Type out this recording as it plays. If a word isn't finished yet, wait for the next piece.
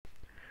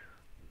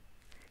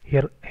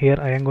Here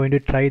I am going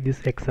to try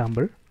this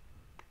example.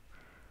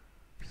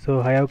 So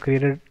I have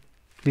created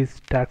this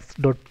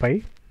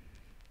tax.py,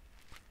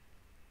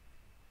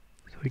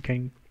 so we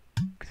can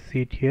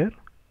see it here,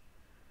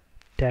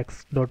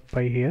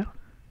 tax.py here.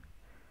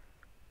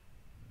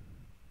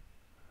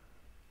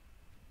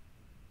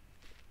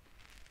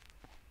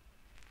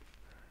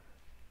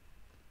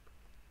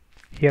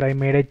 Here I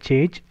made a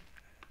change.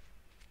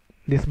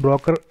 This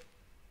broker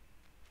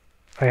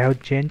I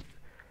have changed.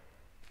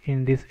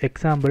 In this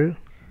example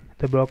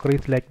the broker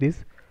is like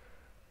this,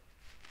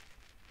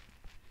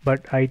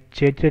 but I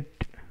changed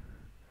it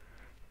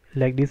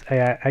like this.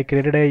 I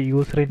created a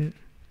user in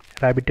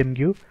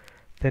RabbitMQ,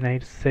 then I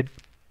set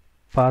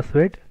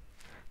password,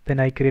 then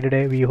I created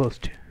a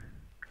vhost.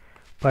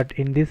 But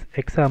in this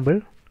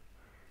example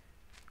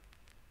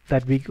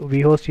that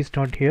vhost is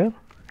not here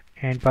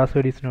and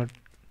password is not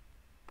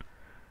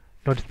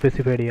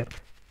specified here.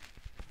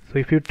 So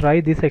if you try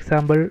this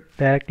example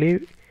directly,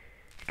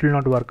 it will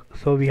not work.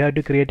 So we have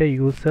to create a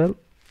user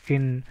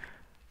in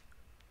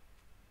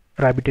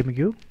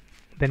RabbitMQ,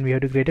 then we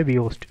have to create a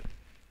vhost.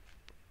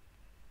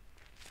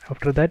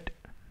 After that,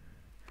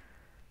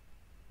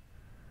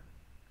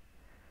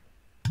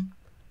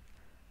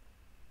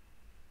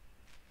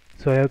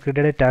 so I have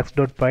created a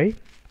tax.py,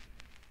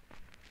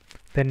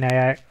 then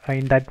I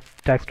in that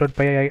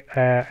tax.py I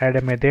add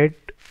a method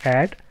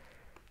add,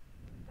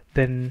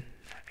 then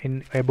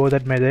in above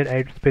that method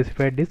I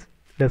specified this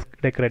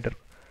decorator.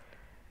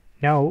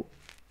 Now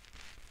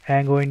I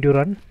am going to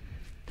run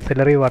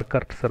Celery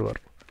worker server.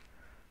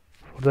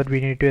 For that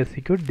we need to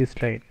execute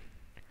this line.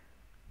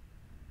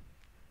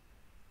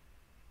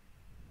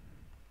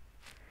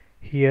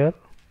 Here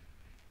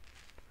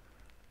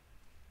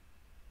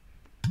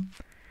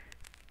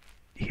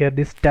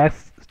this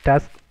task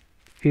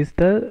is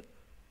the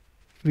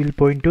will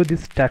point to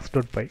this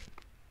tax.py.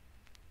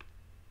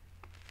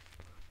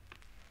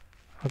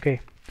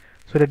 Okay,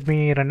 so let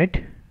me run it.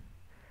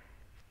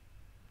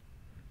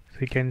 So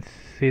you can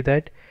see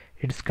that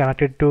it's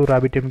connected to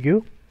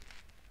RabbitMQ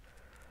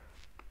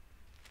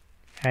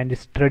and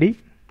it's ready.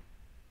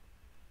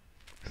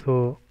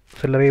 So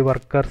Celery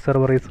worker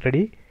server is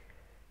ready.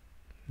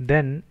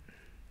 Then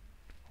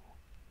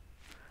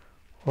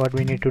what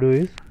we need to do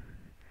is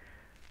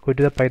go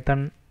to the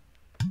Python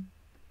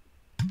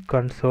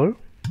console,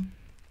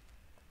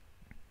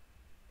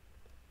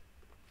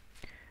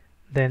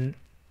 then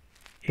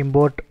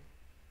import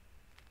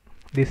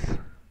this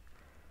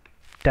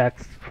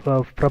tax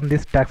from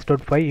this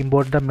tax.py,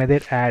 import the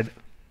method add.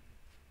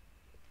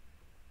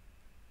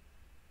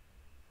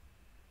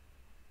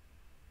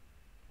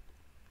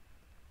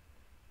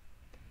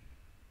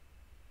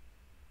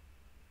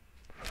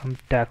 From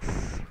tax,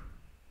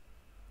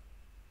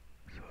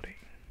 sorry,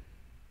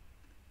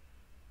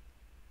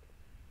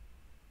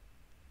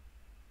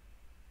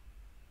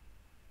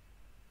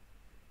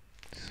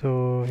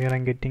 so here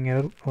I'm getting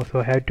error.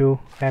 Also I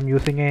am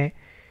using a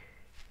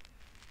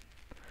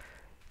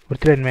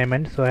virtual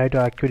environment, so I have to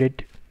activate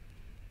it.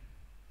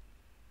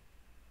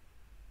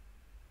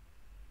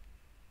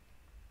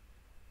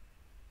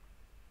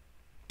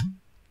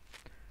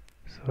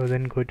 So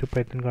then go to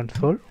Python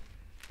console,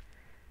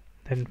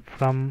 then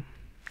from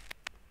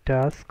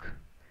task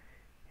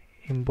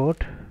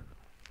import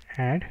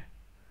add.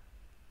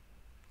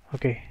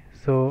 Okay,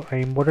 so I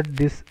imported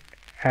this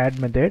add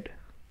method.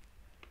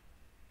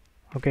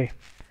 Okay,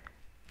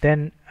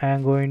 then I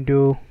am going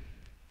to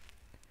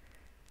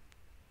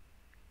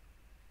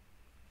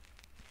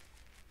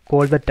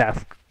call the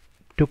task.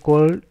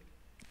 To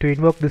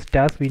invoke this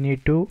task, we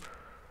need to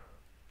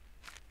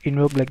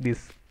invoke like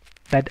this,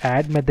 that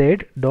add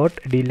method dot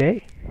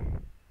delay,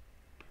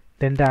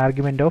 then the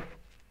argument of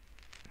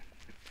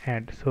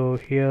add. So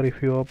here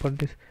if you open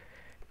this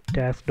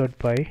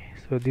task.py,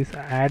 so this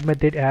add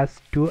method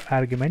has two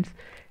arguments,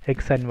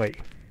 x and y.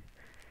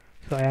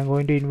 So I am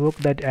going to invoke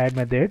that add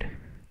method,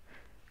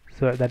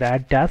 so that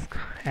add task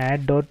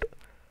add dot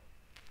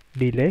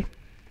delay,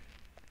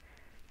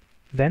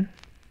 then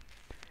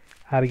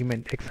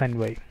argument x and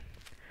y.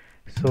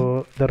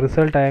 So the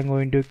result I am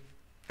going to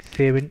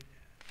save in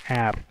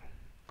R.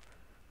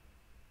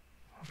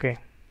 Okay,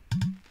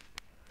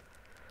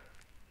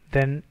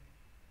 then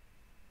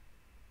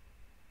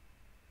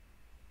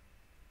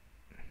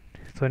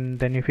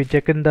if you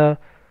check in the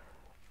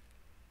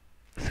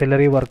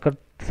Celery worker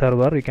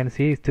server, you can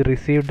see it's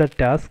received the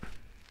task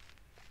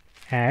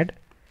add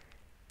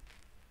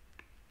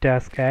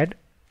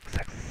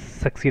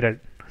succeeded.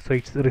 So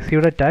it's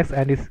received a task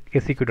and is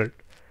executed.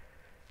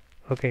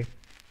 Okay,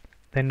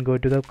 then go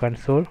to the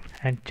console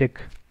and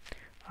check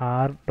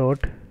r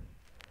dot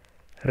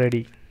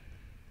ready.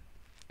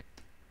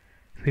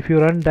 So if you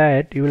run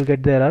that, you will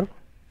get the error,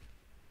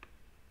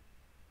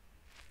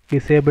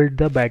 disabled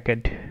the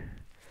backend,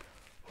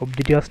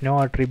 object has no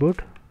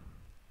attribute,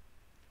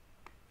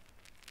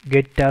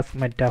 get task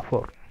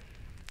metaphor.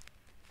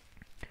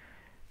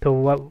 So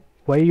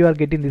why you are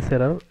getting this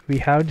error? We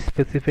haven't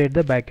specified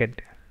the backend.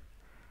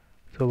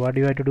 So what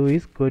you have to do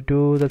is go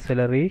to the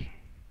Celery,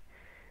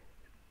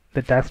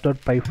 the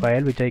task.py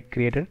file which I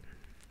created,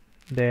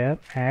 there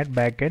add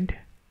backend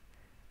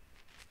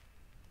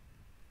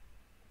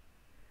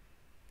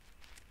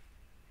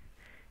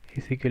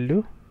is equal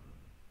to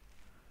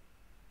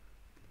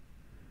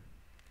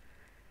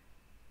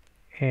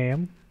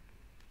amqp.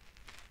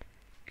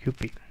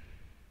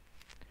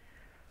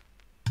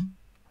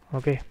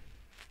 Okay,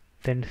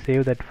 then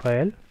save that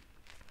file,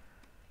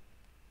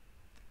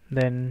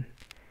 then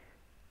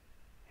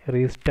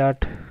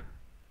restart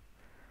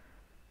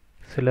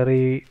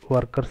Celery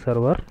worker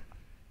server.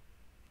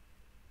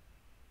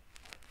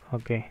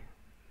 Okay,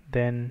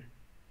 then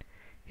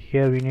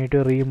here we need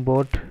to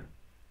re-import.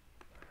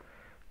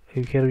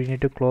 Here we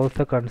need to close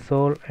the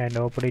console and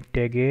open it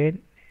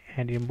again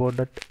and import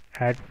that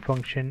add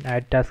function,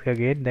 add task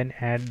again, then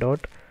add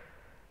dot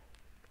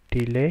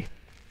delay.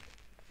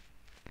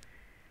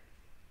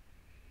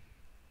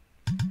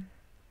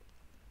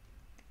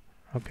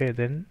 Okay,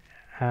 then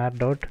add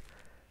dot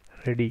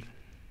ready.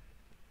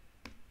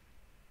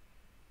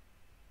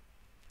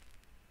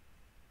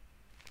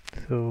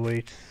 So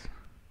it's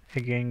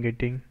again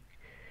getting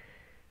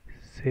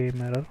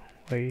same error.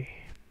 Why?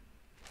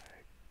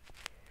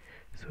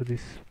 So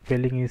this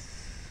spelling is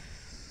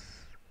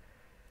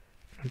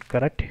not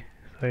correct,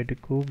 so I have to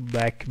go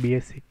back,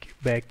 basic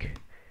back.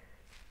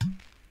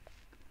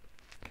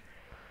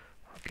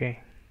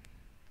 Okay,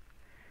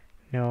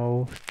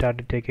 now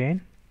start it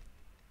again.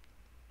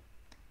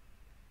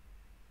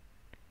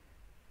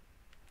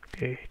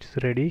 Okay, it's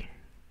ready.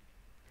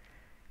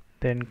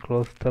 Then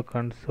close the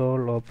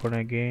console, open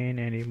again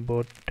and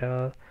import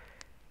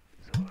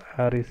so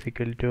r is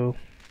equal to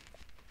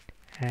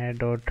add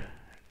dot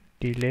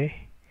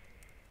delay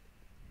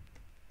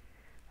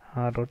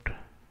r dot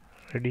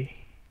ready.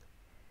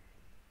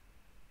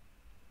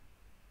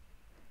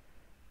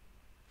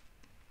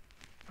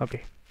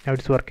 Okay, now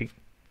it's working.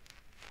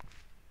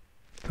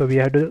 So we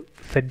have to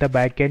set the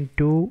backend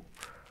to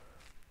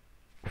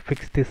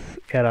fix this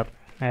error,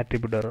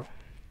 attribute error.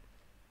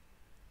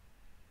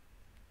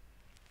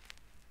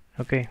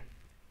 Okay.